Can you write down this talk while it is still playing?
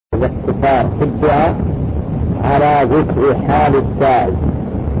الاقتصار في الدعاء على ذكر حال السائل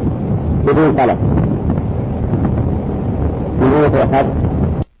بدون طلب. من هو تأخذ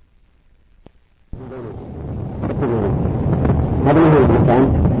هذا من هو المكان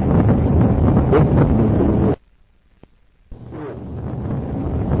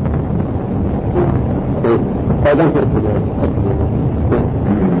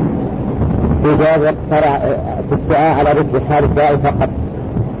في جواز اقتصار في الدعاء على ذكر حال السائل فقط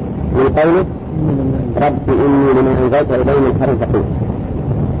من قوله رب إني لما أنزلت إلي من خير فقير.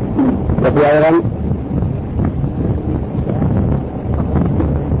 وفي أيضا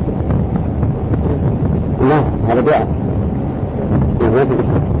لا هذا دعاء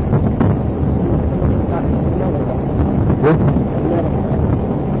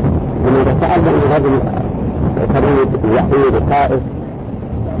لما سأل من رجل فريد وحيد خائف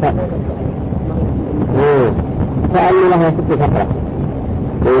سألني له 6 فقرة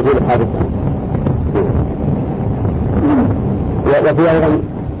ويجيب حادثة. وفي أيضا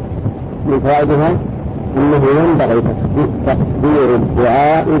من فوائدها أنه ينبغي تكبير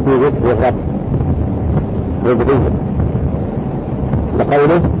الدعاء بذكر الرب وبذكره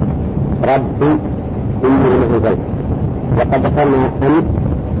لقوله ربي إني لما أنزلت. وقد ذكرنا أمس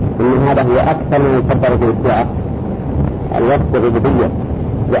أن هذا هو أكثر من يكبر في الدعاء الوصف الربوبية،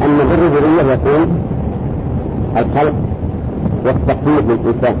 لأن بالربوبية يكون الخلق والتكليف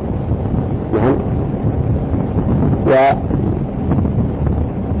للإنسان. نعم.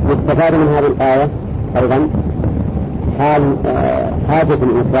 ويستفاد من هذه الآية أيضا حاجة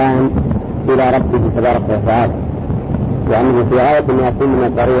الإنسان إلى ربه تبارك وتعالى، وأنه في غاية ما يكون من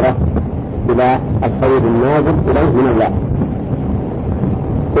الضرورة إلى الخير النازل إليه من الله.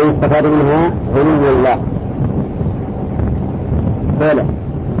 ويستفاد منها علو الله فعلا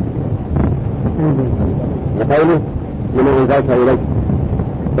وقوله لما أنزلت إليه،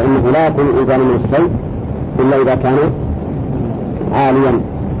 فإنه لا يكون إنزال من الشيء إلا إذا كان عاليا،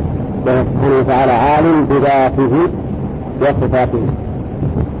 سبحانه وتعالى عالم بذاته وصفاته.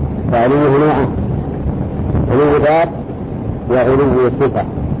 فعلوه نوعان: علو ذات وعلو صفة.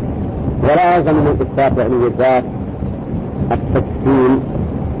 ولا يلزم من إثبات علو الذات التكفير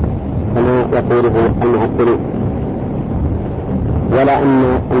كما يقوله المعطلون، ولا أن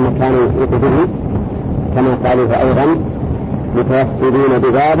المكان يحيط به كما قالوا أيضا متوسلين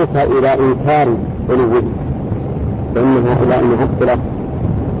بذلك إلى إنكار علوه، فإن هؤلاء المعطلة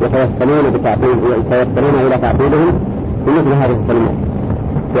يتوسلون إلى تعطيلهم بمثل هذه الكلمات،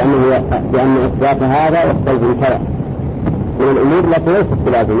 لأن إثبات هذا يستلزم كذا من الأمور التي ليست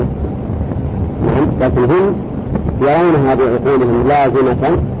بلازمة. لكن هم يرونها بعقولهم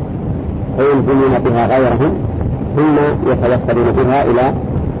لازمة فيلزمون بها غيرهم، ثم يتوسلون بها إلى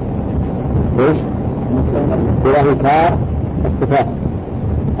إنكار الصفات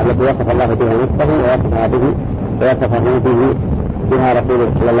التي وصف الله بها نفسه ويصفه بها رسوله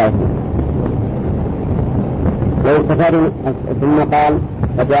صلى الله عليه وسلم. ويستفاد ثم قال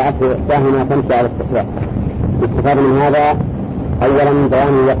فجاءت إحداهما تمشي على الاستحياء. يستفاد من هذا أولا من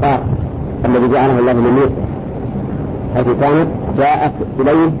بيان الوقار الذي جعله الله من موسى، حيث كانت جاءت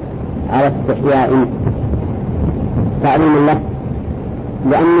إليه على استحياء تعليم الله،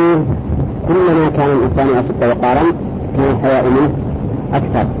 لأنه كلما كان الإنسان أشد وقارا كان الحياء منه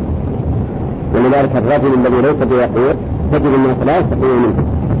أكثر. ولذلك الرجل الذي ليس بوقور تجد الناس لا يستحيون منه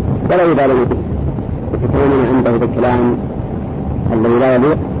ولا يبالون به، يتكلمون عنده بالكلام الذي لا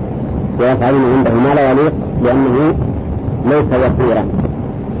يليق ويفعلون عنده ما لا يليق لأنه ليس وقيرا.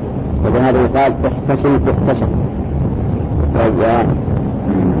 وبهذا يقال احتشم تحتشم.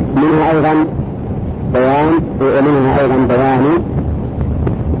 ومنها أيضا بيان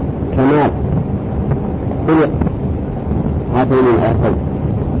كمال خلق هاتين الآيتين،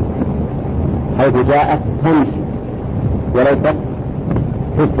 حيث جاءت تمشي وليست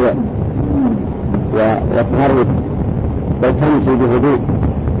تسرع وتهرب، بل تمشي بهدوء،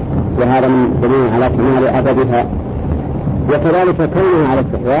 وهذا من دليل على كمال أدبها. وكذلك كونها على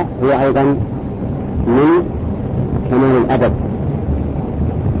استحياء هو أيضا من كمال الأدب.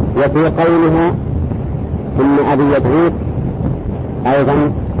 وفي قولها ثم أبي يدعوك أيضا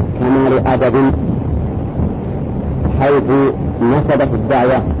كمال أدب، حيث نسبت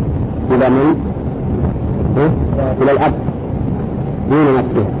الدعوة إلى من؟ إلى الأب دون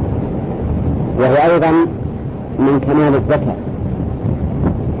نفسه. وهو أيضا من كمال الذكاء،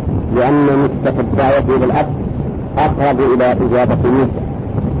 لأن نسبة الدعوة إلى الأب أقرب إلى إجابة موسى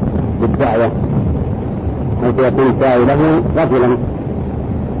بالدعوة، حيث يكون الداعي له رجلا،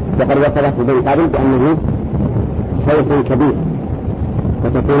 وقد وصلت بن قبل بأنه شيخ كبير،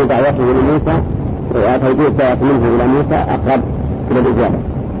 وتكون دعوته لموسى وتوجيه الدعوة منه إلى موسى أقرب إلى الإجابة.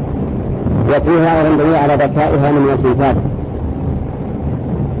 وفيها ينبغي على ذكائها من وصفات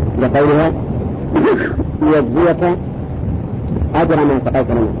لقولها ليجزيك أجر ما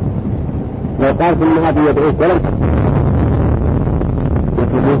سقيت لنا. لو قالت إن هذه يدعوك ولم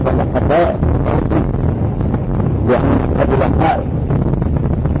يكون حتى بوقائه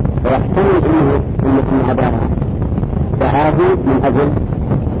ويحتمل إنه أباها دعاه من أجل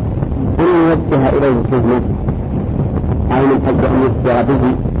أن يوجه إليه خدمة أو من أجل أن يخبر به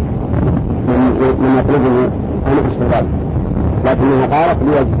من يطلبه أن يحصل ذلك، لكنها قالت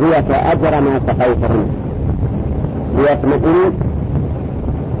ليجزيك أجر ما سقيت لنا ليطمئن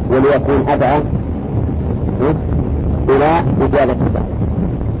وليكون أدعى إلى إجابة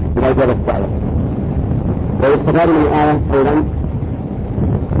الدعوة. ويستفاد من الآية أيضا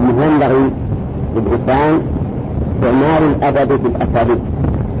أنه ينبغي للإنسان استعمال الأدب في الأساليب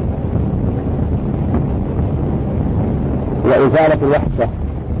وإزالة الوحشة،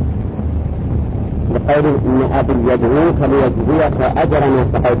 بقوله إن أبي يدعوك ليجزيك أجر ما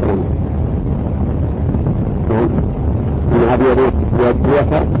سقيت لنا. إن أبي يدعوك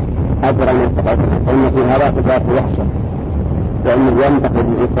ليجزيك أجر ما سقيت لنا، فإن في هذا إزالة الوحشة، وإنه ينبغي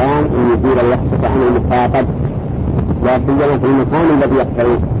للإنسان أن يزيل الوحشة عن المخاطب، لا سيما في المكان الذي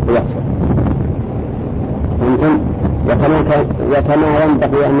يقتضي الوحشة. وكما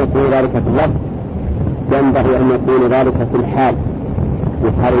ينبغي أن يكون ذلك في اللفظ ينبغي أن يكون ذلك في الحال،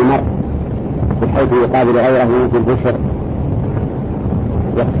 في حال المرء، بحيث يقابل غيره في البشر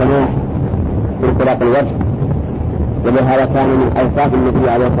والسماح في انطلاق الوجه. ولهذا كان من أوصاف النبي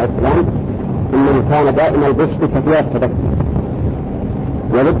عليه الصلاة والسلام إنه كان دائما البشر كثير التبسم،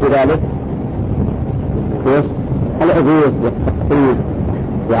 وضد ذلك العجوز والتقصير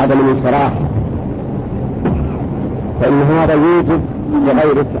وعدم الانشراح، فإن هذا يوجب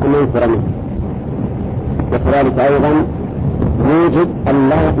لغيرك أن ينفر منه، وكذلك أيضا يوجب أن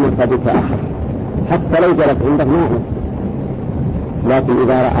لا يأنس بك أحد حتى لو جلس عندك ما يأنس. لكن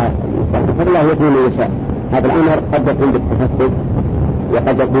إذا رأى الإنسان فالله يكون من يشاء. هذا الأمر قد يكون بالتفسد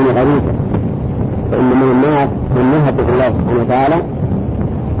وقد يكون غريبا، فإن من الناس من نهبه الله سبحانه وتعالى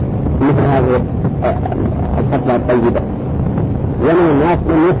مثل هذه الخصلة الطيبة، ومن الناس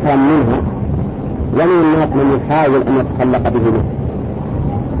من يفهم منها، ومن الناس من يحاول أن يتخلق به منه.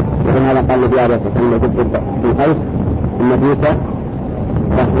 ولهذا قال النبي عليه الصلاة والسلام جد بن قيس إن فيك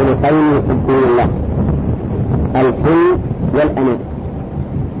رجلين يحبون الله، الحلم والأنات.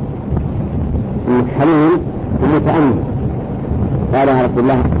 الحليم المتأمل قال يا رسول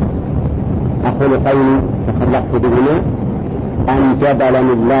الله أخلقين تخلقت بهما أن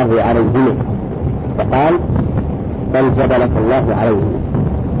جبلني الله عليهما، فقال بل جبلك الله عليهما.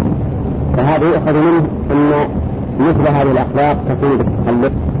 فهذا يؤخذ منه أن مثل هذه الأخلاق تكون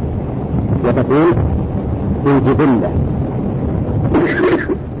بالتخلق وتكون بالجبلة.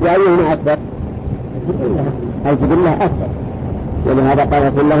 وأيهما أكثر؟ الجبلة أكثر، ولهذا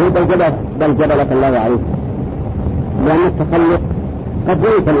قال رسول الله بل جبلك الله عليه، لأن التخلق قد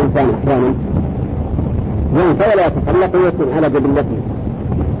ينسى الإنسان أحيانا، ينسى ولا يتخلق ويكون على جبلته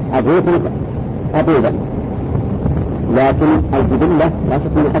عبوسا عبودا، لكن الجبلة لا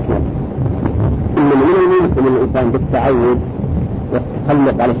شك أنها أكمل. إن من الممكن الإنسان بالتعود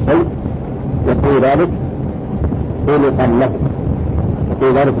والتخلق على الشيء يكون ذلك خلقا له، يكون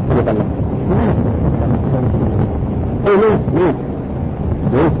ذلك خلقا له.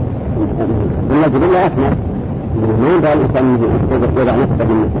 ناس إن الجبلة أكمل، ما ينبغي الإنسان أنه يضع نفسه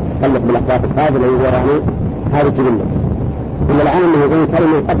من التخلق بالأخلاق الفاضلة ويراني هذه الجبلة. إن العالم أنه يقول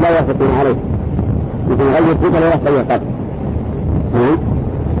كلمة قد لا يوافقون عليه، يمكن يغير جبل ولا يغير قبل.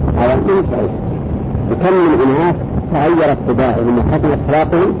 هذا من صحيح. وكم من الناس تغيرت طباعهم وحسنت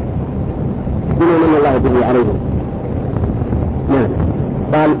أخلاقهم بما من الله جل عليهم.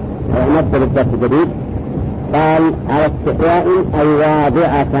 قال نبدأ الدرس الجديد. قال على استحياء أي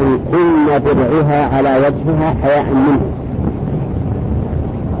واضعة كل درعها على وجهها حياء منه.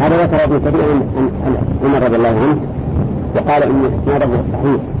 هذا ذكر ابن كثير عن عمر رضي الله عنه، وقال إن إسناده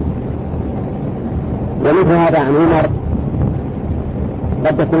صحيح. ومثل هذا عن عمر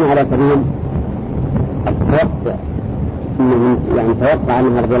قد تكون على سبيل التوقع، يعني توقع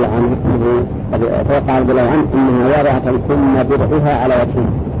عنه رضي الله عنه توقع رضي الله عنه أنها واضعة كل درعها على وجهها،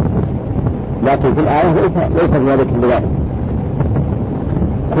 لكن في الآية ليس ذلك بذلك.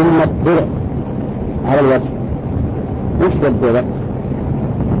 كل الدرع على الوجه، وش الدرع؟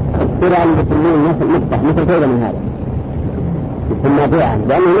 الدرع اللي يسمونه الناس المفتح مثل كذا من هذا يسمى درعا،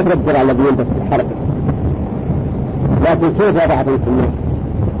 لأنه مثل الدرع الذي ينبت في الحركة. لكن كيف وضعت السنة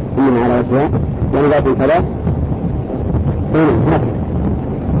إنها على وجهها؟ يعني ذات كذا هكذا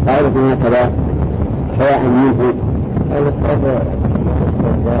قائلة هكذا حياء منه.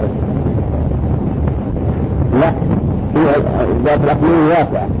 ذات الأكمام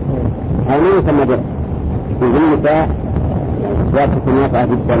واسعة هذا ما يسمى درع في النساء ذات واسعة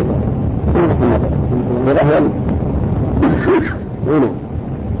جدا ما يسمى درع هذا هو هنا.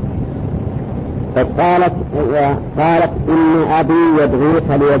 قالت إن أبي يدعوك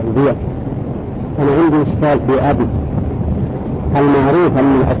ليجزيك. أنا عندي إشكال في أبي. المعروف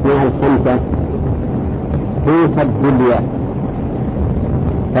من الأسماء الخمسة في صد الياء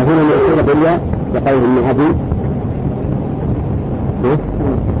فهنا مأثورة بالياء يقول إن أبي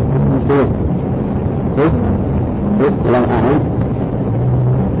الله أعلم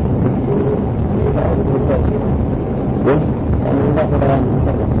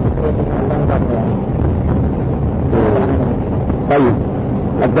طيب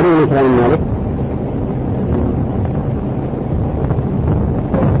الدليل من كلام مالك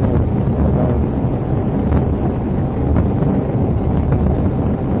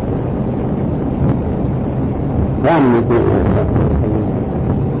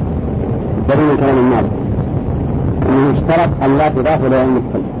الدليل من كلام مالك أنه اشترط أن لا تضاف إلى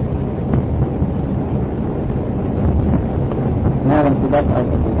المدخل هذا انتباه أو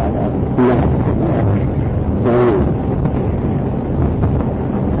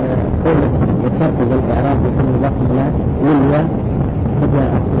وشرط الإعراب بكل لفظ لا للياء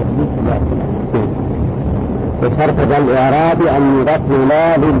وشرط الإعراب أن يضاف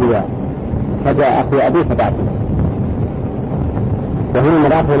لا للياء فجاء أخي أبي فبعثه وهو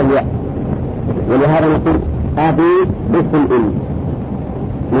مضاف إلى الياء. ولهذا نقول أبي باسم إن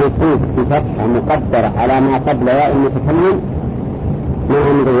موصوف بفتحة مقدرة على ما قبل ياء المتكلم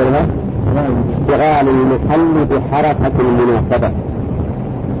ما من غيرها اشتغال المحل بحركة المناسبة.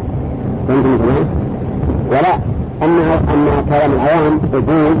 ولا أما كلام العوام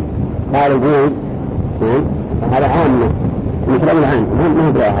وجود قال وجود هذا عام مثل العام ما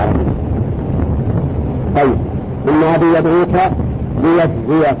هو بالعام. طيب إن أبي يدعوك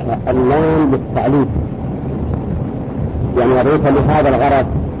ليجزيك اللام بالتعليم يعني يدعوك لهذا الغرض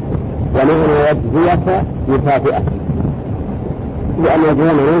ومعنى يجزيك يكافئك لأن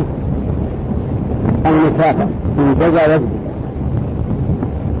يجزينا المكافأة من جزا يجزي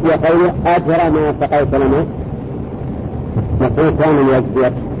يقول أجر ما سقيت لنا نقول كان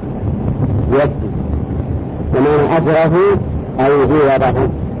يجزيك يجزي ومعنى أجره أي عوضه.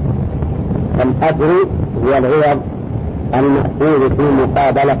 الأجر هو العوض المأخوذ في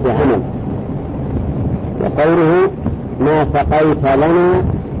مقابلة عمل. وقوله ما سقيت لنا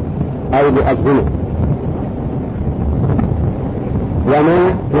أي لأجلنا.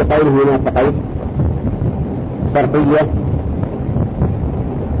 وما في قوله ما سقيت شرطية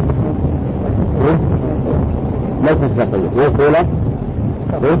ليست شرطية موصولة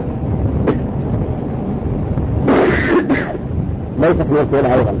ليست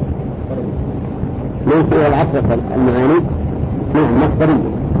موصولة أيضا موصولة العشرة المعاني نعم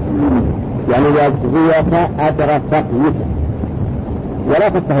مصدرية يعني يجزيك أجر سقيك ولا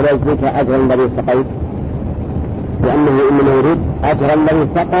تستهل يجزيك أجر الذي سقيت لأنه إنما يريد أجر الذي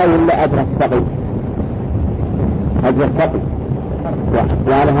سقى ولا أجر السقي أجر السقي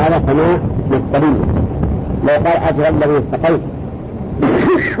وعلى هذا فما مصدرية. لو قال أجر الذي سقيت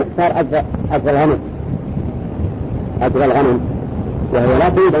صار أجر الغنم أجر الغنم وهي لا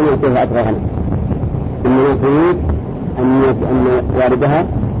تريد أن يعطيها أجر الغنم إنما تريد أن والدها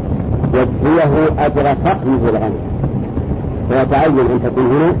يجزيه أجر سقيه الغنم فيتعين أن تكون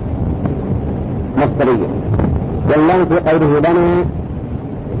هنا مصدرية. والله في قوله لنا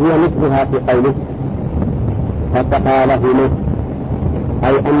هي مثلها في قوله فسقى لهما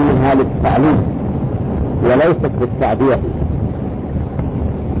أي أنها للتعليم وليست للتعبير.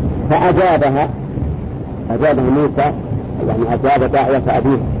 فأجابها موسى يعني أجاب داعية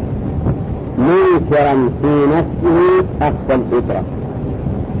أبيه منكرا في نفسه أخذ الإجرة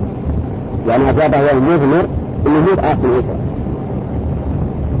يعني أجابه هو المذمر إنه هو أخذ الإجرة.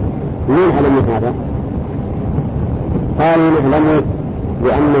 مين علم هذا؟ قالوا نعلم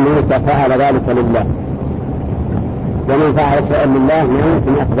لأن موسى فعل ذلك لله ومن فعل شيئا لله ما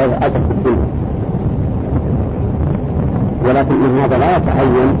يمكن أخذ أجر في الدنيا ولكن هذا لا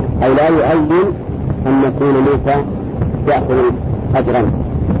يتعين أو لا يؤين أن يكون موسى يأخذ أجرا.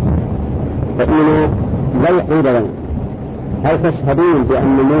 فإن لا يقول لنا هل تشهدون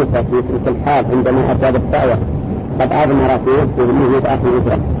بأن موسى في تلك الحال عندما أجاب الدعوة قد أضمر في نفسه أنه يتأخذ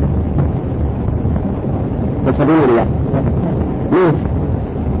أجرا تشهدون الله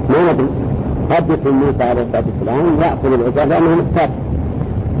ما ندري قد يكون موسى عليه الصلاة والسلام يأخذ الأجر لأنه محتاج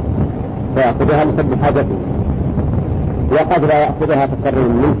فيأخذها لسبب حاجته وقد لا يأخذها تكرر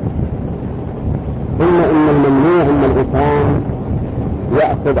منه. ثم إن الممنوع أن الإنسان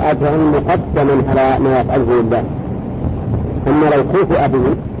يأخذ أجرا مقدما على ما يفعله لله أما لو خوف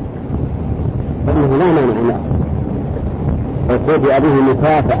أبيه فإنه لا مانع أن يأخذ، لو خوف أبيه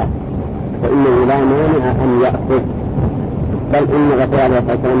مكافأة فإنه لا مانع أن يأخذ. بل إن الرسول عليه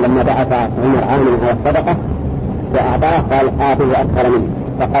الصلاة والسلام لما بعث عمر عامل على الصدقة وأعطاه قال آته أكثر منه،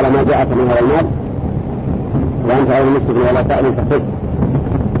 فقال ما جاءك من هذا المال وأنت غير مسلم ولا سائل فخذ.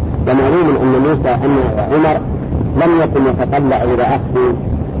 ومعلوم أن عمر لم يكن يتطلع إلى أخذ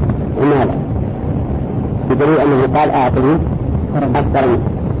ماله، بدليل أنه قال أعطني أكثر منه،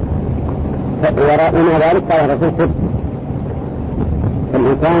 ومع ذلك قال الرسول خذ.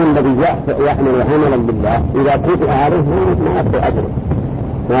 الإنسان الذي يعمل عملا بالله إذا كفئ عليه ما يبقى أجره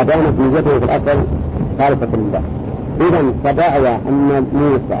ما دامت نيته في الأصل خالصة لله. إذن فدعوى أن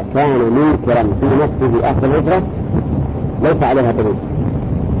موسى كان منكرا في نفسه أخذ الأجرة ليس عليها دليل،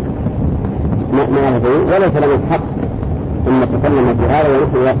 ما لها دليل، وليس له الحق ثم تكلم في هذا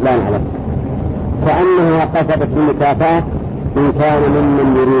ونحن لا نعلم. كأنها قصدت المكافأة إن كان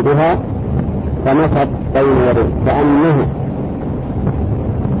ممن يريدها فمشت بين يديه.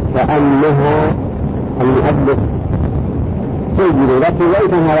 كأنها المؤلف سيد لك وإن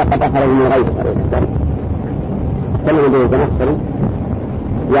كان هذا قد أخذ من غير كلمة به تنصري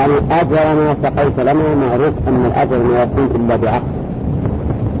يعني أجر ما سقيت لنا. معروف أن الأجر ما يكون إلا بعقد،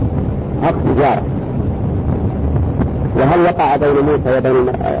 عقد إجارة. وهل وقع بين موسى وبين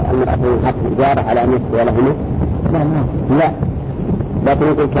المرأتين عقد إجارة على أن يسقي لهما؟ لا، لكن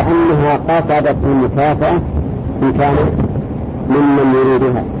يقول كأنها قصدت المكافأة إن كان ممن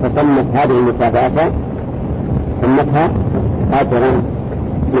يريدها فسمت هذه المكافأة سمتها أجرا.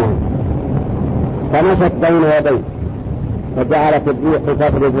 فمشت بين يديه فجعلت الريح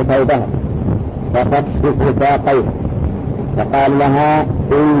تفرج ثوبها فتكشف ساقيه فقال لها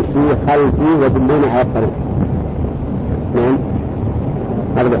امشي خلفي ودلوني على الطريق.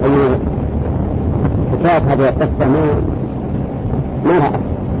 هذا بحلو حكاية هذه القصة ما رأت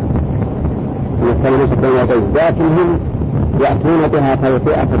كلمة بين يديه، لكنهم يأتون بها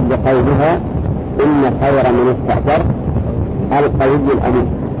توفئة لقولها إن خير من استأجر القوي الأمين.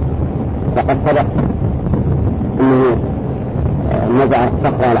 فقد سبق أنه نزع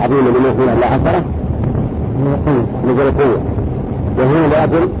الصخرة العظيمة لما فيها إلا 10 نزل قوة، وهنا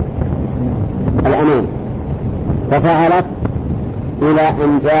لأجل الأمان. ففعلت إلى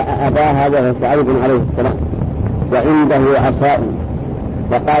أن جاء أباها وهو شعيب عليه السلام وعنده عصاء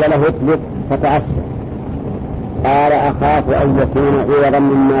فقال له اطلق فتعشى. قال أخاف أن يكون عوضا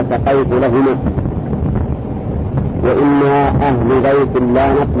مما سقيت لهما وإنا أهل بيت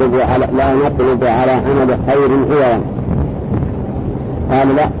لا نطلب على عمل خير عوضا.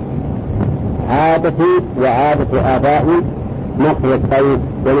 قال لا، عادتي وعادة آبائي نقل الطيب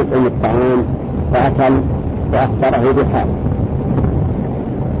ونطعم الطعام، فأكل وأخبره بحاله.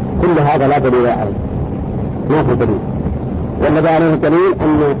 كل هذا لا دليل عليه، ما في دليل. والذي عليه دليل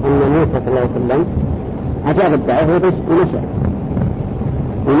أن موسى صلى الله عليه وسلم أجاب الدعوة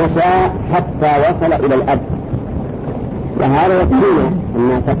ومشى حتى وصل إلى الأب. وهذا يكفينا أن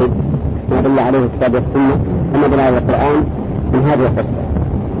نعتقد ما دل عليه الكتاب والسنة وما دل عليه القرآن من هذه القصة.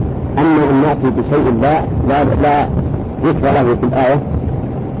 أما أن نأتي بشيء لا ذكر له في الآية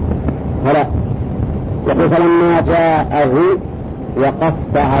فلا. يقول فلما جاءه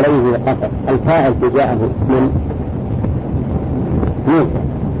وقص عليه القصص، الفاعل جاءه من موسى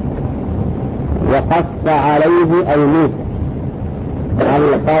وقص عليه أي موسى.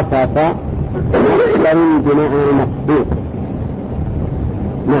 القصص مصدر بمعنى المقصود،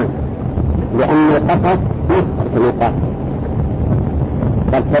 نعم، لأن القصص مصدر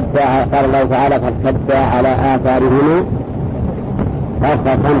كما قال الله تعالى فارتدا على آثارهما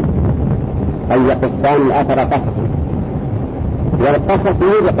قصصا أي يقصان الأثر قصصا. والقصص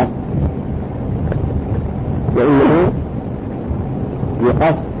يقص وإنه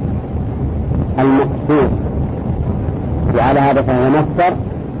يقص المقصود، وعلى هذا فهو مصدر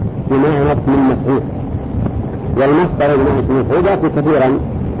بمعنى اسم المفعول. والمصدر بمعنى اسم المفعول يأتي كثيرا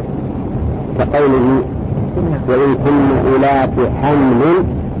كقوله وإن كن أولات حمل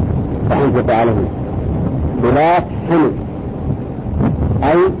فأنفق عليهم. أولات حمل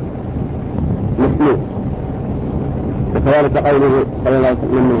أي محمول. وكذلك قوله صلى الله عليه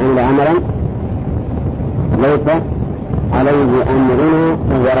وسلم من عمل عملا ليس عليه أمرنا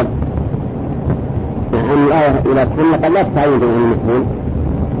فهو رد. يعني الآية إلى حمل قد لا تتعين عن المحمول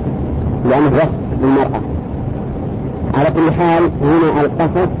لأنه وصف للمرأة. على كل حال هنا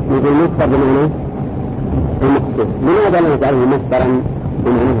القصص يقول مصدر بمعنى المقصود. لماذا لا نجعله مصدرا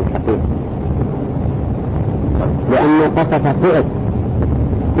بمعنى الحقيقي؟ لأن القصص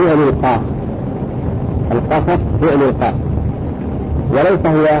فعل القاص. القصص فعل القاص وليس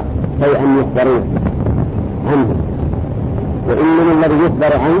هو شيئا يخبرون عنه، وإنما الذي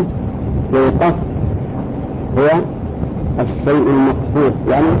يخبر عنه بالقص هو الشيء المخصوص،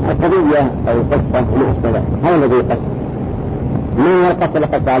 يعني القضية أو القصة وما أشبه ذلك، هذا الذي يقص. ما هو القص اللي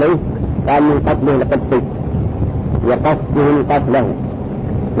قص عليه؟ قال من قتله لقصه، وقصده من قتله،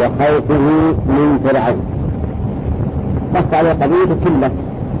 وخوفه من فرعون. قص عليه قضية كله،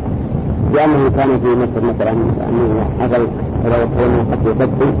 لأنه كان في مصر مثلا أنه حصل فرعون من قتل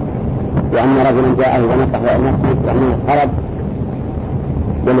فتحه، وأن رجلا جاءه ونصح نفسه وأنه هرب،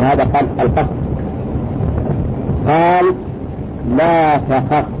 ولهذا قال القص. قال لا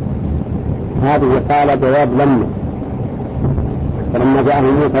تخف، هذه قال جواب لما، فلما جاءه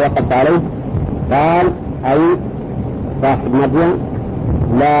موسى وقف عليه قال أي صاحب مدين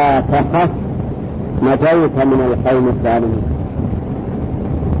لا تخف نجوت من القوم الظالمين.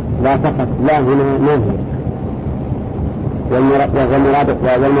 لا تخف، لا هنا نهي، والمراد به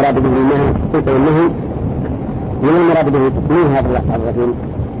النهي حقيقة النهي من المراد به تكميل هذا الرجل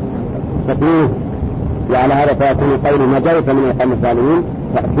تكميل، وعلى هذا فيكون قول نجوت من القوم الظالمين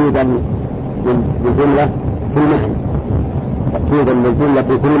تأكيدا للجملة في المعنى، تأكيدا للجملة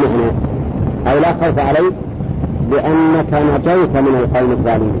في المعنى، أي لا خوف عليك لأنك نجوت من القوم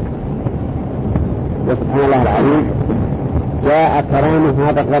الظالمين. وسبحان الله العظيم جاء كلام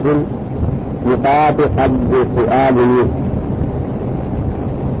هذا الرجل مطابقا لسؤال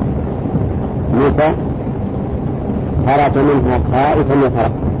موسى خرج منها خائفا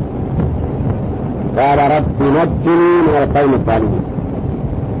وفرحا، قال رب نجني من القوم الظالمين.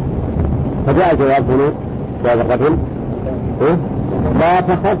 فجاء الجواب هنا جواب الرجل لا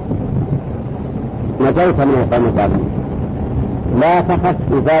تخف نجوت من القوم الظالمين، لا تخف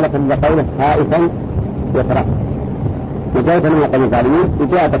إزالة لقوله خائفا يفرح، نجوت من القوم الظالمين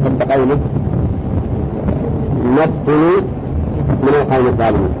إجابة بقوله نجني من القوم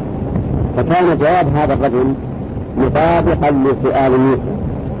الظالمين. فكان جواب هذا الرجل مطابقا لسؤال موسى،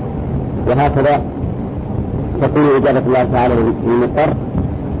 وهكذا تكون إجابة الله تعالى للمضطر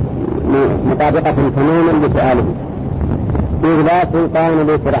مطابقة تماما لسؤاله. إذ لا سلطان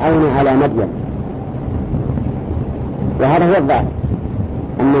لفرعون على مدين، وهذا هو الظاهر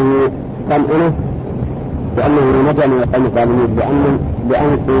أنه طمأنه بأنه نجا من القوم الظالمين،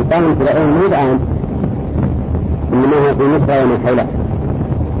 لأن سلطان فرعون مو الآن، إنما هو في مصر ومن حوله.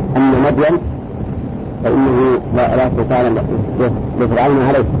 أما مدين فإنه لا سلطان لفرعون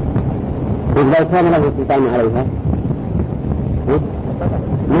عليه، إذ لو كان له سلطان عليها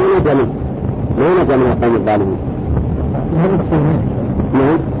ما نجا من القوم الظالمين.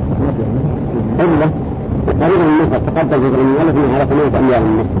 نعم إلا قريبا من مصر تقدم في العلم فيه على 8 أميال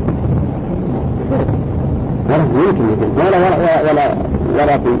من مصر، يمكن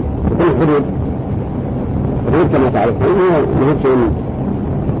ولا في الحدود كما تعرف ما هو شيء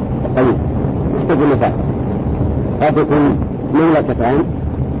قليل يحتاج المسافة، قد يكون مملكتان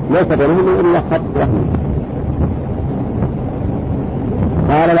ليس بينهما إلا خط وهم.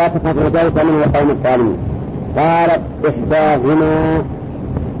 قال لا تخف نجوت من القوم الظالمين. قالت إحداهما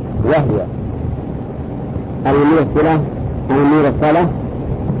وهي المرسلة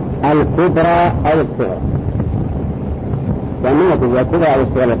الكبرى أو الصغرى، وأنه يقول الكبرى أو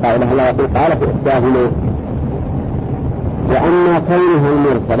الصغرى قائلها الله يقول قال في إحداهما. وأما كونها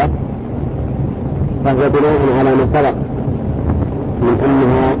المرسلة فهو بناء على ما سبق من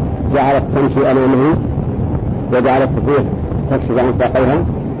أنها جعلت تمشي أمامه وجعلت تفيه تكشف عن ساقيها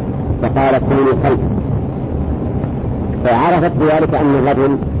فقالت كوني خلفه، فعرفت بذلك أن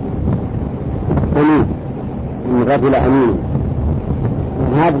الرجل أمين، أن الرجل أمين.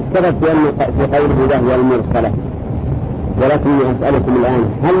 هذا السبب في قوله وهي المرسلة. ولكني أسألكم الآن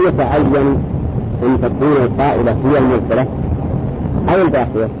هل يتعين أن تكون القائلة هي المرسلة أو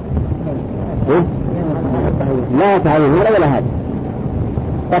الباقية؟ لا يتعين ولا هذا،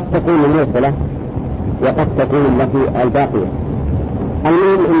 قد تكون المرسلة وقد تكون التي الباقية.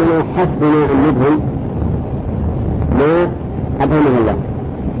 المهم أننا حسبنا أن نبهم ما أبهمه الله.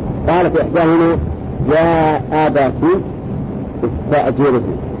 قالت إحداهما يا أبتي استأجره،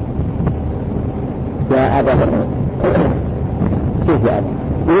 يا أبا كيف يا أبا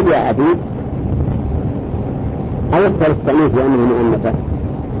يقول يا أبي أو يختار التأنيث لأنه مؤنثة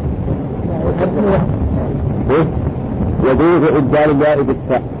يجوز إبدال الياء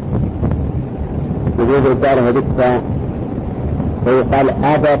بالتاء، يجوز إبدالها بالتاء فيقال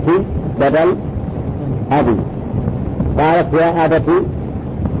أبتي بدل أبي. قالت يا أبتي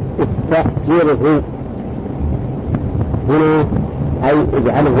استأجره، هنا أي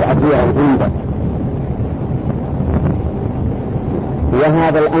اجعله أجيرا عندك.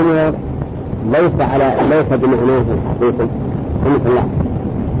 وهذا الأمر ليس بمعناه الحقيقي مثل الله.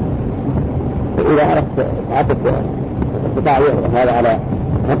 فإذا أردت استطاع يعرض هذا على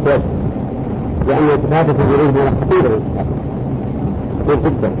نفسه، لأن التفاتة في الجنوب خطيرة خطير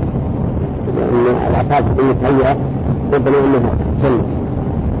جدا، لأن العصاب المتهيئة ربما أنها تسلم.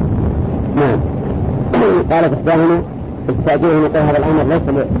 نعم. قالت إحداهما استأجره نقول هذا الأمر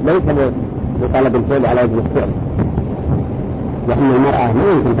ليس لطلب الفعل على وجه الفعل، لأن المرأة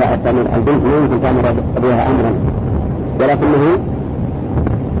ما يمكن تعمل البنت ما يمكن تعمل أبوها أمرا، ولكنه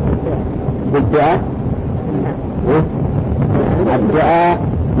بالدعاء الدعاء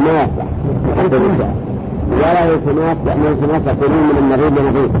ما يصلح عند الدعاء ولا يتناس، لأنه يتناس يقولون من النظير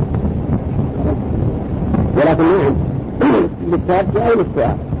لنظير، ولكن نعم بالتابع أي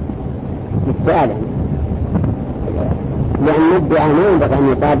للسؤال يعني. لأن الدعاء ما ينبغي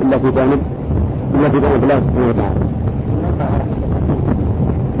أن يطاب إلا في جانب الله سبحانه وتعالى.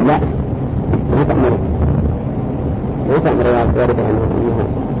 لا ما تأمر واردها أنها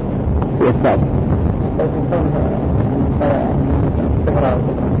يستأجر.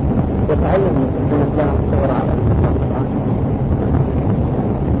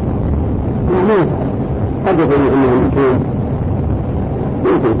 قد يكون أنه يمكن،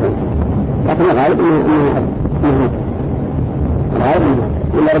 لكن الغالب أنه الغالب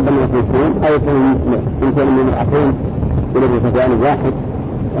إلا ربما يكون أو يمكن من الأخين إلى فتيان واحد،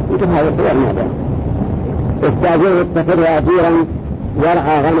 لكن هذا صور ماذا استأجره التفر أجيرا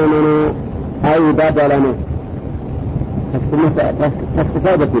يرعى غنمنا أي بدلنا.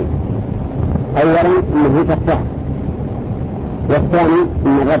 فاكتفادتين أولا أنه تفتح، والثاني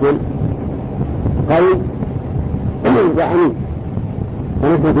أن الرجل قيد وأمين،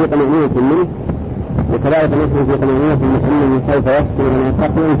 ونحن في طمأنينة منه، وكذلك نحن في طمأنينة من أنه سوف يسكن لنا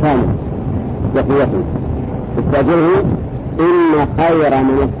سقيا كامل بقيته. استأجره إن خير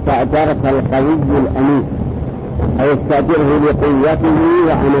من استأجرت القوي الأمين، أي استأجره لقوته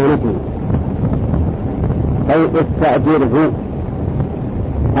وأمانته، أي استأجره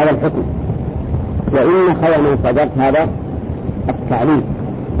هذا الحكم. وإن خير من استأجرت هذا التعليم،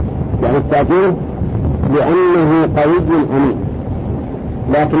 يعني استأجره لأنه قوي أمين،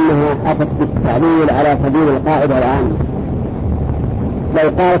 لكنها أتت بالتعليل على سبيل القاعدة العامة. لو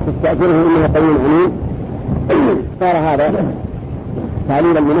قالت استأجره إنه قوي أمين صار هذا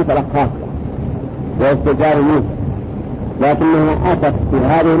تعليلا لمسألة خاصة واستئجار موسى، لكنها أتت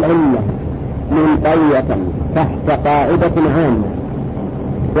بهذه العلة من طية تحت قاعدة عامة،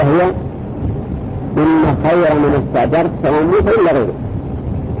 وهي إن خير من استأجرت سواء موسى إلا غيره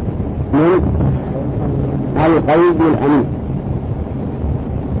من القوي الأمين.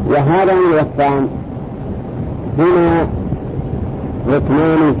 وهذا الوصفان هنا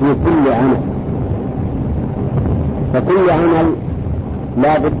ركنان في كل عمل، فكل عمل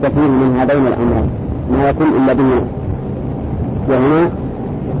لا بد فيه من هذين الأمرين ما يكون إلا به، وهنا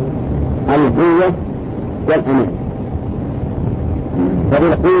القوة والأمان.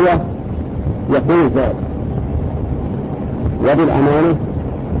 فبالقوة يكون فعل، وبالأمانة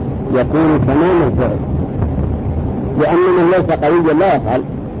يكون تمام الفعل، لأن من ليس قويا لا يفعل،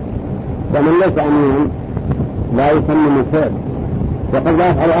 ومن ليس أمينا لا يتمم الفعل، وقد لا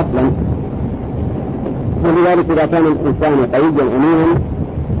يفعل أصلا. ولذلك إذا كان الإنسان قويا أمينا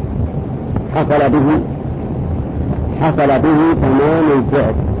حصل به تمام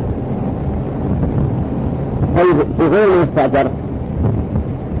الفعل. في غير ما استأجر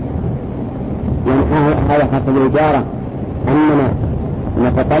يعني هذا حصل الإجارة أننا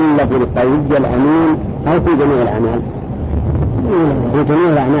نتطلب القوي الأمين أو في جميع الأعمال، في جميع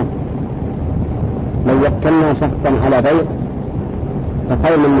الأعمال. لو وكلنا شخصا على بيع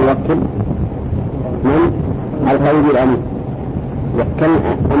فخير من موكل من القوي الأمين،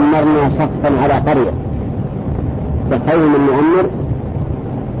 أمرنا شخصا على قرية فخير من مؤمر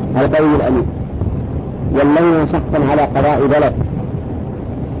القوي الأمين، ولينا شخصا على قضاء بلد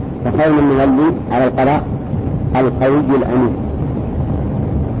فخير من مولي على القضاء القوي الأمين.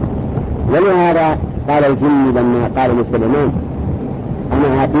 ولهذا قال الجن لما قال لسليمان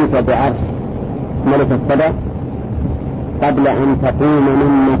أنا آتيك بعرش ملك السبع قبل أن تقوم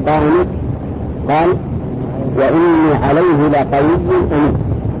من مقامك، قال وإني عليه لقوي أمين.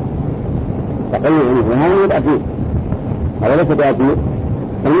 فقوي أمين وهذا الأجير، هذا ليس بأجير.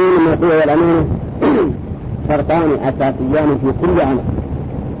 المهم من القوة والأمانة شرطان أساسيان في كل عمل،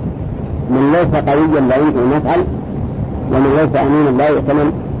 من ليس قويا لا يمكن أن يفعل، ومن ليس أمينا لا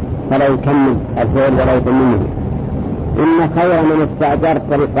يؤتمن فلا يكمل الفعل ولا يتممه. إن خير من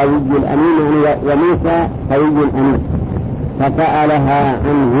استأجرت القوي الأمين وموسى قوي أمين، فسألها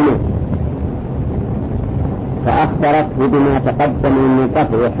عنهما فأخبرته بما تقدم من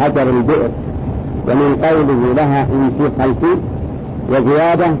قطع حجر البئر ومن قوله لها إن في خلفي،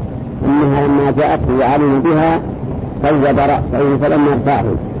 وزيادة أنها لما جاءته وعلم بها صيد رأسه فلم يرفعه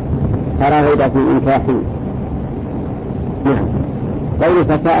فرغب في إنكاحه. نعم. قول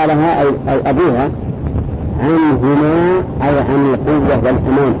فسألها أي أبوها عنهما أي عن القوة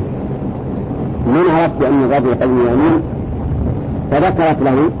والأمان. من عرفت أن الرجل قد يمين فذكرت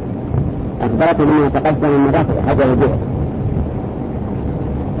له أخبرته بما تقدم من رفع حجر البئر،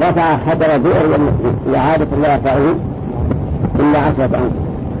 رفع حجر البئر وعادة لا يرفعه إلا 10 أنفس،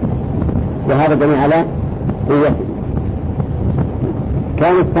 وهذا دليل على قوته.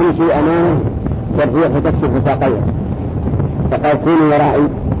 كانت تمشي أمامه والريح تكشف ساقيها فقال كونوا ورائي،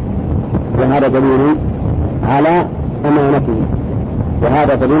 وهذا دليل على أمانته،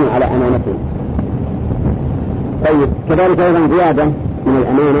 وهذا دليل على أمانته. طيب كذلك أيضا زيادة من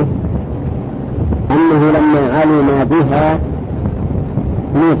الأمانة أنه لما علم بها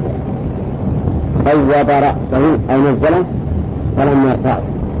موسى صوب رأسه أو نزله فلم يرفعه،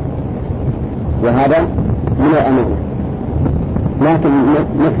 وهذا من الأمانة. لكن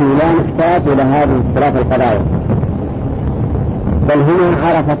نحن لا نحتاج إلى هذه الثلاث القضايا، بل هنا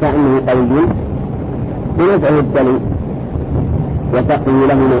عرفت أنه قوي بنزعه الدليل وتقوي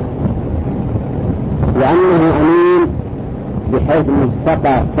له، وأنه أمين بحيث أنه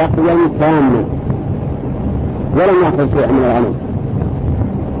سقى سقيا كاملا ولم يأخذ شيئا من الغنم،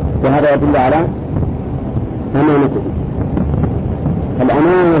 وهذا يدل على أمانته.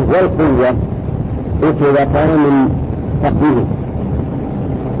 الأمانة والقوة إذا كان من تقويه،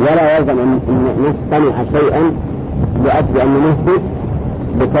 ولا يلزم أن نصطنع شيئا لأجل أن نثبت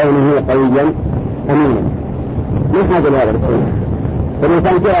بكونه قويا أمينا، ما حاجة لهذا الشيء.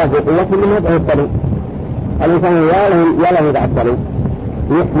 فالإنسان جاء في قوته من هذا الطريق، الإنسان يا له بعد الطريق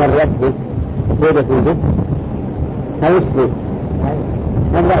يحمل ربه ويده في الجد فيسلم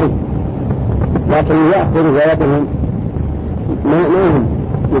الضعيف، لكن يأخذ زيادهم ما هم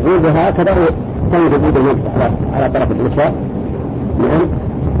يقول هكذا تنجد المجد على طرف الإنسان. نعم.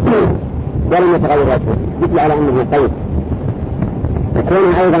 ولم يتغير وجهه مثل على أنه قوي،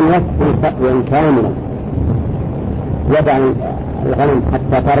 يكون أيضا يسقي سقيا كاملا يدع الغنم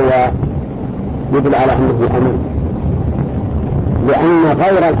حتى تروى يدل على أنه أمين، لأن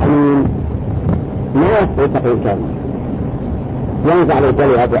غير الأمين ما يسقي سقيا كاملا، ينزع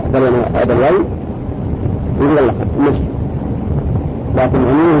للجلي هذا الوي يقول الله مشي، لكن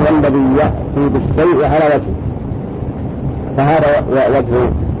الأمين هو الذي يأتي بالشيء على وجهه، فهذا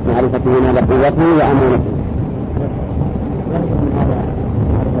وجه معرفته هنا لقوته وأمانته.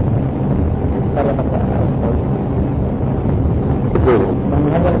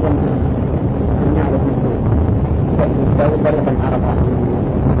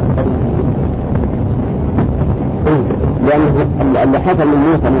 لأن اللي حصل من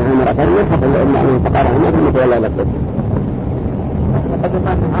موسى مع امرأة ما حصل لأنه فقال عنه ثم تولى لك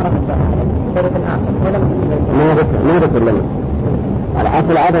ما ذكر لنا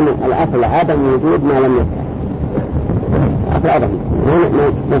الأصل عدم وجود ما لم يذكر، الأصل عدم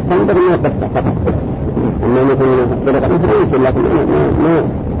نستنبر من القصة فقط، أما مثل طريقة مثل لكن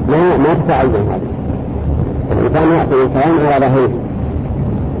ما تتعين هذا. الإنسان يأتي الكلام على ظهره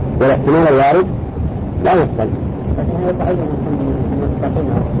والاحتمال الوارد لا يحصل،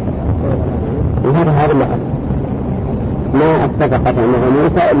 وهذا ما حصل، ما اتفقت أنه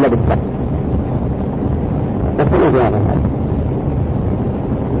موسى إلا بالسقف، فكما في هذا الحال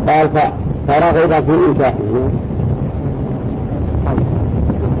قال فرغب في إنكاحه.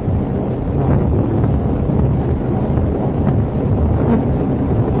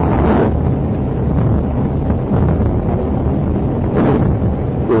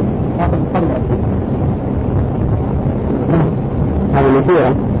 هذه المشيئة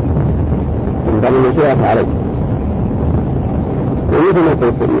من باب المشيئة عليه، ومثل ما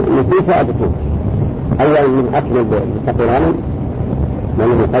قلت نسي فائدته أولا من أكل بسقي الغنم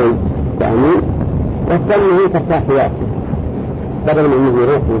لأنه قوي وأمين، والثاني هي ترتاح في وقته بدل من أنه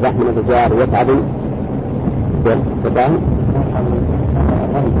يروح في زحمة التجار ويتعب بالتباهي.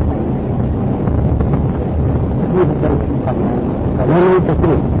 لا ما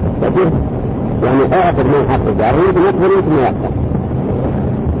يستطيع يعني أعطر من حق الجار يمكن يقبل يمكن يأخذ.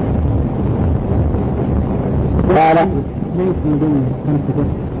 قال ليس من تنتبه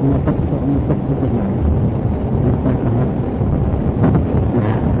من القصة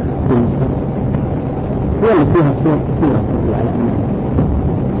هي اللي فيها صور كثيرة على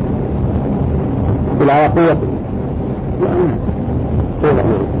أمام على قوته وأمام كيف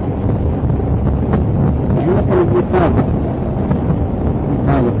أمام يعني مثلا في فرق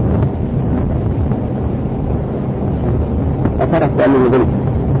أترك بأنه بنت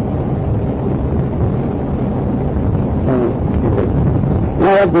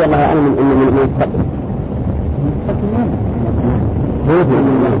لا يبدو الله أعلم إنه من السبب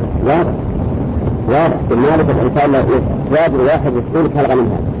واضح واضح بالمالك الإنسان يتواجد واحد يسألك هل غنم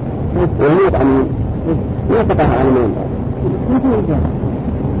هذا ويموت أمين ما تقع أمين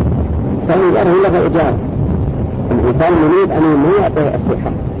سيجاره له إجارة الإنسان يريد أن يعطيه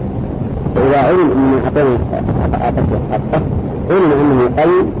الصحة فإذا علم أنه أعطيه حقه علم أنه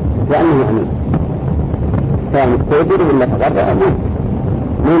قوي وأنه أمين سواء مستيجر ولا تغرى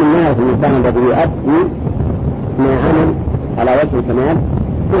من الناس الإنسان الذي يؤدي ما عمل على وجه الكمال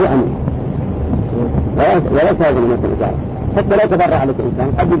هو أمين ولا سيجب من الإجارة حتى لو تبرع لك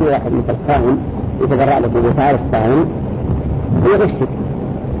إنسان قد يجي واحد مثل خائن يتبرع لك بفارس خائن ويغشك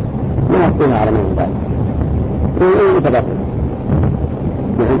ما يحصلها على من ذلك يتبرع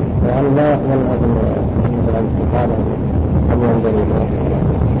وعلى الله مثل الاستفادة أن ينظر إليه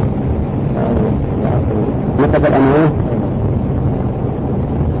مثل الأمانة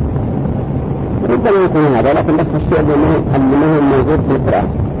ربما يكون هذا لكن بس الشيء اللي موجود في القرآن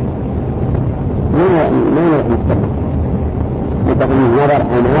ما يروح مستقبل مثل النظر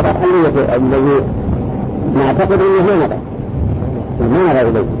عن نظر الذي نعتقد أنه هو نظر ما نظر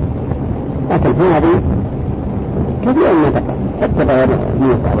إليه لكن في هذه كثير ما تقع حتى بغير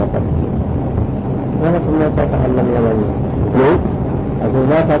موسى عليه السلام ولكن ما تتعلم نعم أقول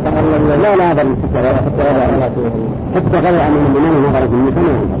لا تتعلم لا هذا حتى غير عن من نظر في موسى ما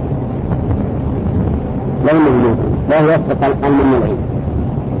ينظر لا يمكن لا يسبق المن العين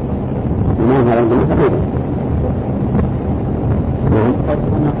ما هذا عند موسى خير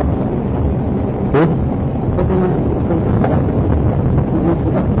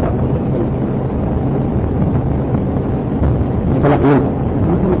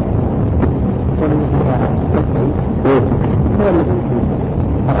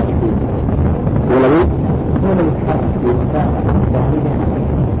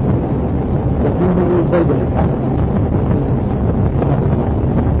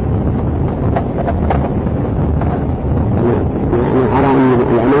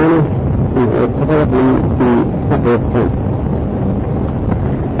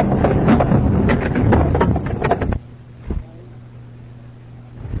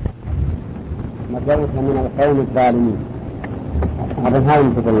من القوم الظالمين هذا هاي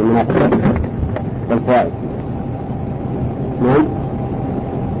مثل المنافقين والفوائد نعم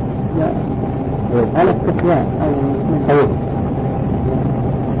على استقلال أو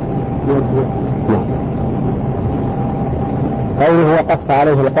قوله وقص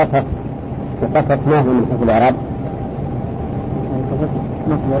عليه القصص وقصص ما هو من حيث الإعراب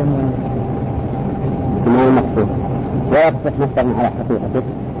ما المقصود ويقصص مصدر على حقيقته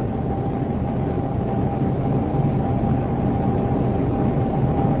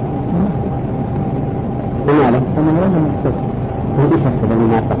لماذا؟ فمن وين المقصود؟ هو إيش السبب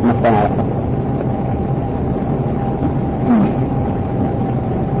اللي مصدر على حقيقته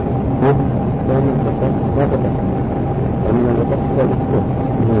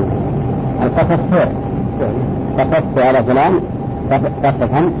القصص فعل قصصت على فلان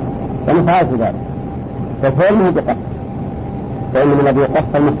قصصا ونفعل في ذلك فالفعل ما هو بقصص فإن من الذي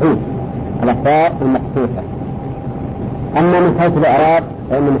يقص المفعول الأخبار المقصوصة أما من حيث الإعراب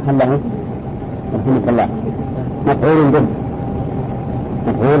فإن محله رحمة الله مفعول به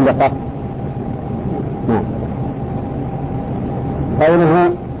مفعول لقص نعم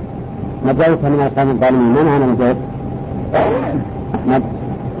قوله نجوت من القوم الظالمين من معنى نجوت أحمد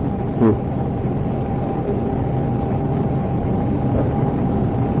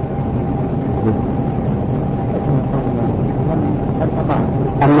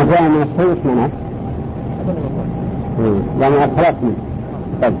النجاة من الشيء منه يعني الخلاص منه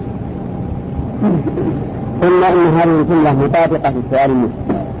طيب ثم إن هذه الجملة مطابقة في سؤال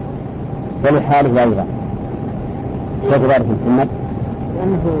المسلم ولحاله أيضا كيف ذلك محمد؟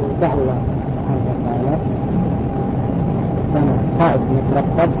 لأنه دعا الله سبحانه وتعالى كان خائف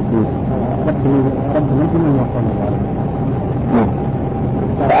يترقب رب نجم من يقوم الظالمين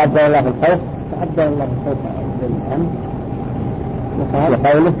فأبدأ الله الخوف فأبدأ الله الخوف بالأمن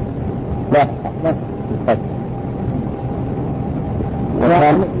وقوله لا تخف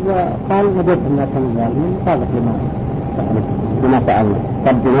وقال نجد الناس من الظالمين مطابق لما سألنا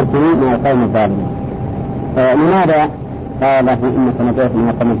رب نجني من القوم الظالمين لماذا قال له إنك نجيت من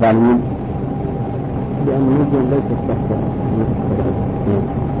القوم الظالمين؟ لأن نجم ليس الشخص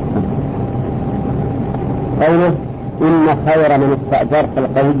قوله إن خير من استأجرت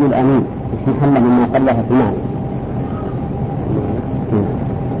القوي الأمين مش محمد مما قلها في المعنى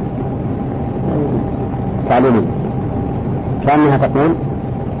تعليمي كأنها تقول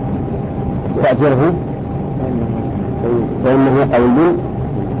استأجره فإنه قوي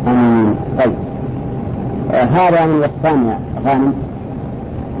أمين. طيب هذا من الوصفان يا غانم.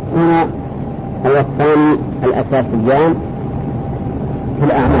 هنا الوصفان الأساسيان في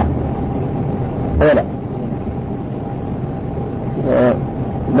الأعمال. أولا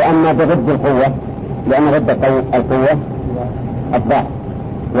لأن ضد القوة، لأن ضد القوة الضعف،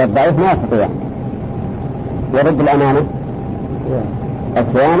 والضعيف ما يستطيع. ورد الأمانة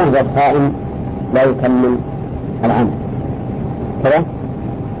الخيانة، والخائن لا يكمل العمل كذا.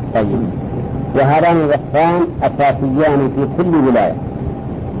 طيب، وهذان الوصفان أساسيان في كل ولاية،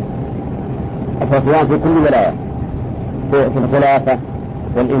 أساسيان في كل ولاية، في الخلافة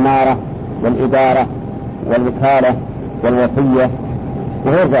والإمارة والإدارة والوكالة والوصية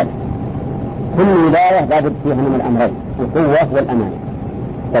وغير ذلك. كل ولاية لابد فيها من الأمرين، القوة والأمانة.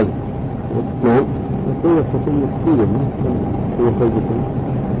 طيب، نعم. القوة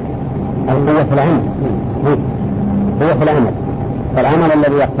في العمل، القوة في العمل. فالعمل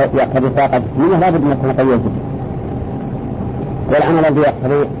الذي يقتضي طاقة جسمية لابد أن يكون قوي الجسم، والعمل الذي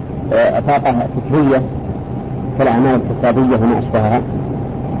يقتضي طاقة فكرية كالأعمال الاقتصادية وما أشبهها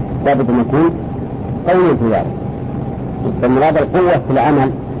لابد أن يكون قوي في ذلك. فالمراد القوة في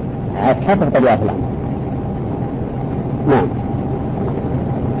العمل حسب طبيعة العمل. نعم.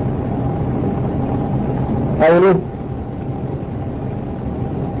 قوله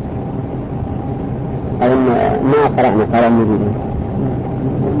أو ما قرأنا قال المجيدين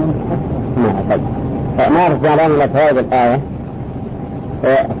ما أعطي فما رجعنا إلى فوائد الآية.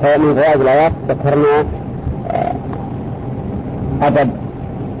 فمن فوائد الآيات ذكرنا أدب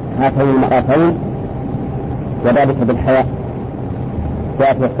هاتين المرأتين وذلك بالحياة،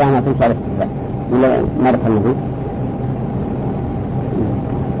 جاءت وقتها تنشأ الاستثناء إلى مرة النبي.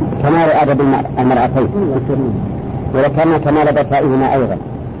 كمال أدب المرأتين، وذكرنا كمال ذكائهما أيضا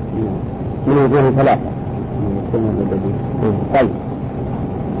من وجوه ثلاثة. طيب،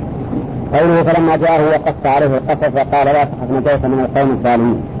 قوله فلما جاءه وقص عليه القصص وقال لا تخف نجوت من القوم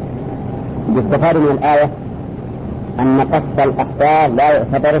الظالمين. يستفاد من الآية أن قص الأخبار لا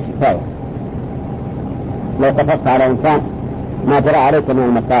يعتبر شكاية. لو قصصت على إنسان ما جرى عليك من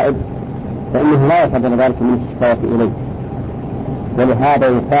المصائب فإنه لا يعتبر ذلك من الشكاية إليه. ولهذا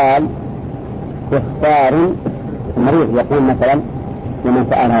يقال اختار المريض، يقول مثلا لمن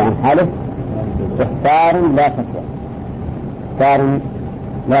سأله عن حاله اختار لا شكوى، اختار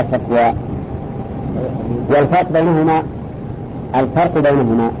لا شكوى. والفرق بينهما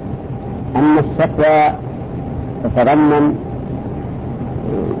أن الشكوى تتضمن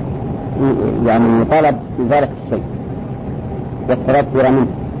يعني طلب إزالة الشيء والتذكر منه،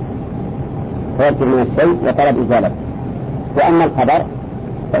 تذكر من الشيء وطلب إزالته. وأما الخبر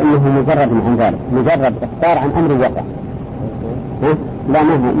فإنه مجرد عن ذلك، مجرد اختار عن أمر وقع. لا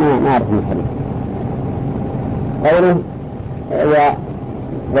ما أعرف من الحديث. قوله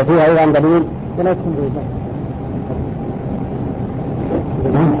وفيها أيضا دليل ولا يكون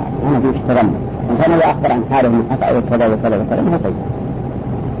أنا في اشتغل إنسان إذا أخبر عن حاله من حقا وكذا وكذا وكذا ما هو طيب.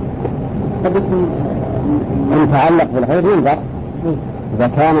 إن تعلق بالخير ينظر، إذا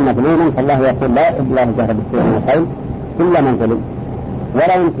كان مظلوما فالله يقول لا يحب الله الجهر بالسوء من الخير إلا من ظلم،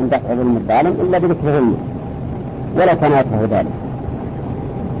 ولا يمكن دفع ظلم الظالم إلا بذكر ظلمه ولا كان يكره ذلك.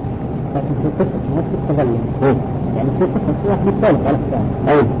 لكن في قصة ما في تظلم، يعني في قصة واحد يتسالف على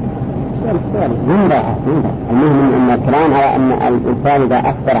الثاني. ينبع المهم أن الكلام على أن الإنسان إذا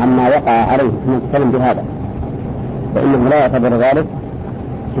أخبر عما وقع عليه ثم يتكلم بهذا فإنه لا يعتبر ذلك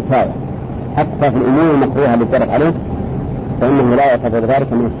شكاية، حتى في الأمور المكروهة اللي جرت عليه فإنه لا يعتبر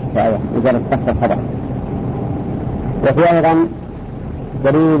ذلك من الشكاية مجرد قصة الخبر. وفي أيضا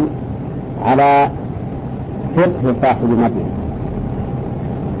دليل على فقه صاحب مدين،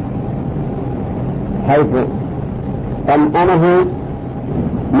 حيث طمأنه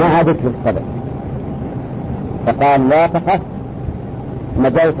مع ذكر الصبر فقال لا تخف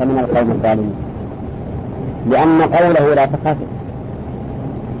نجوت من القوم الظالمين، لأن قوله لا تخف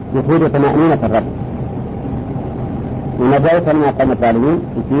يفيد طمأنينة الرب، ونجوت من القوم الظالمين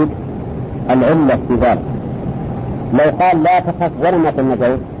يفيد العلة في ذلك. لو قال لا تخف ولم يقل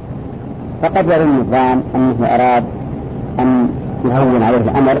نجوت فقد يرى النظام أنه أراد أن يهون عليه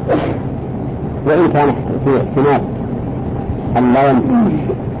الأمر، وإن كان في احتمال أن لا يمكن.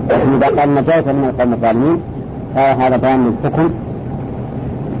 إذا قال نجوت من القوم الظالمين فهذا بيان الحكم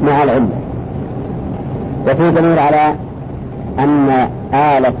مع العلة. وفي دليل على أن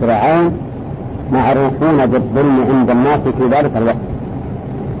آل فرعون معروفون بالظلم عند الناس في ذلك الوقت،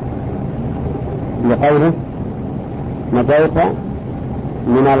 لقوله نجوت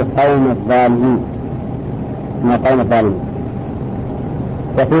من القوم الظالمين، من القوم الظالمين.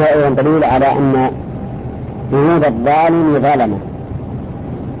 وفيها أيضا دليل على أن جنود الظالم ظلمة،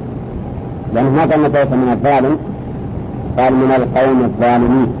 لأنه ما قال نجوت من الظالم، قال من القوم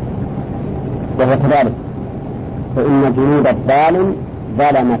الظالمين، وهو كذلك، فإن جنود الظالم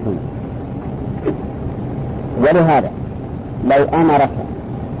ظلمة. ولهذا لو أمرك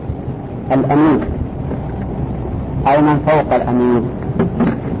الأمير أو من فوق الأمير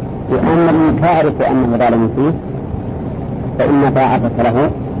بأمر تعرف أنه ظالم فيه فإن طاعتك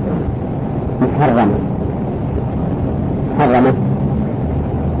له محرمة،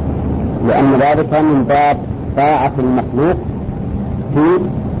 لأن ذلك من باب طاعة المخلوق في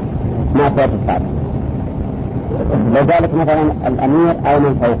معصية الخالق. لذلك مثلا الأمير أو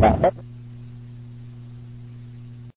من فوقه